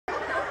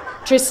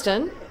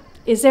Tristan,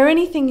 is there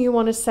anything you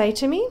want to say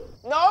to me?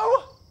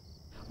 No?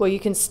 Well, you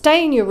can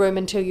stay in your room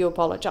until you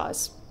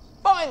apologise.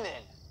 Fine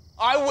then.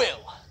 I will.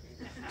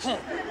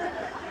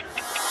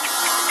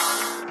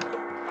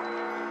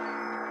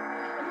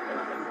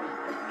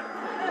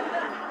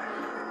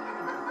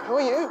 Who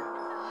are you?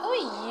 Who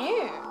are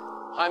you?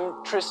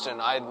 I'm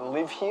Tristan. I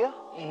live here.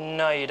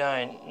 No, you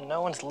don't.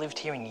 No one's lived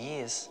here in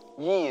years.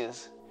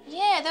 Years.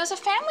 Yeah, there was a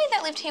family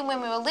that lived here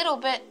when we were little,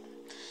 but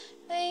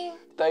they...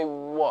 They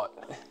what?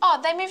 Oh,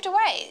 they moved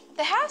away.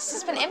 The house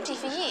has been empty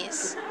for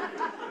years.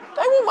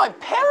 They were my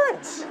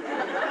parents.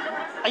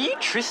 Are you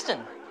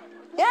Tristan?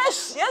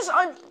 Yes,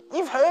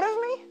 you've heard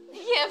of me?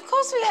 Yeah, of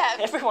course we have.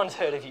 Everyone's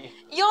heard of you.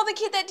 You're the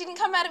kid that didn't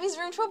come out of his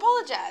room to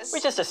apologise. We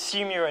just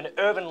assume you're an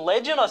urban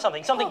legend or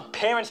something. Something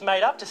parents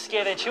made up to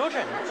scare their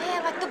children.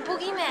 Yeah, like the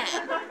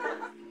boogeyman.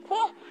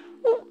 What?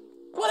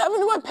 What happened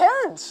to my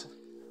parents?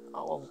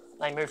 Oh, well,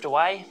 they moved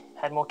away,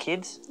 had more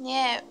kids.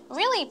 Yeah,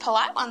 really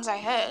polite ones, I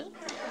heard.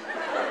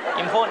 The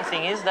important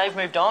thing is they've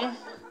moved on,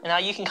 and now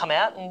you can come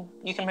out and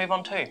you can move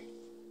on too.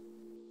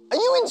 Are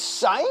you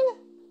insane?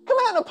 Come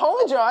out and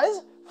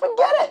apologise?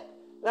 Forget it.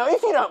 Now,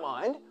 if you don't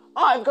mind,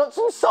 I've got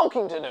some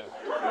sulking to do.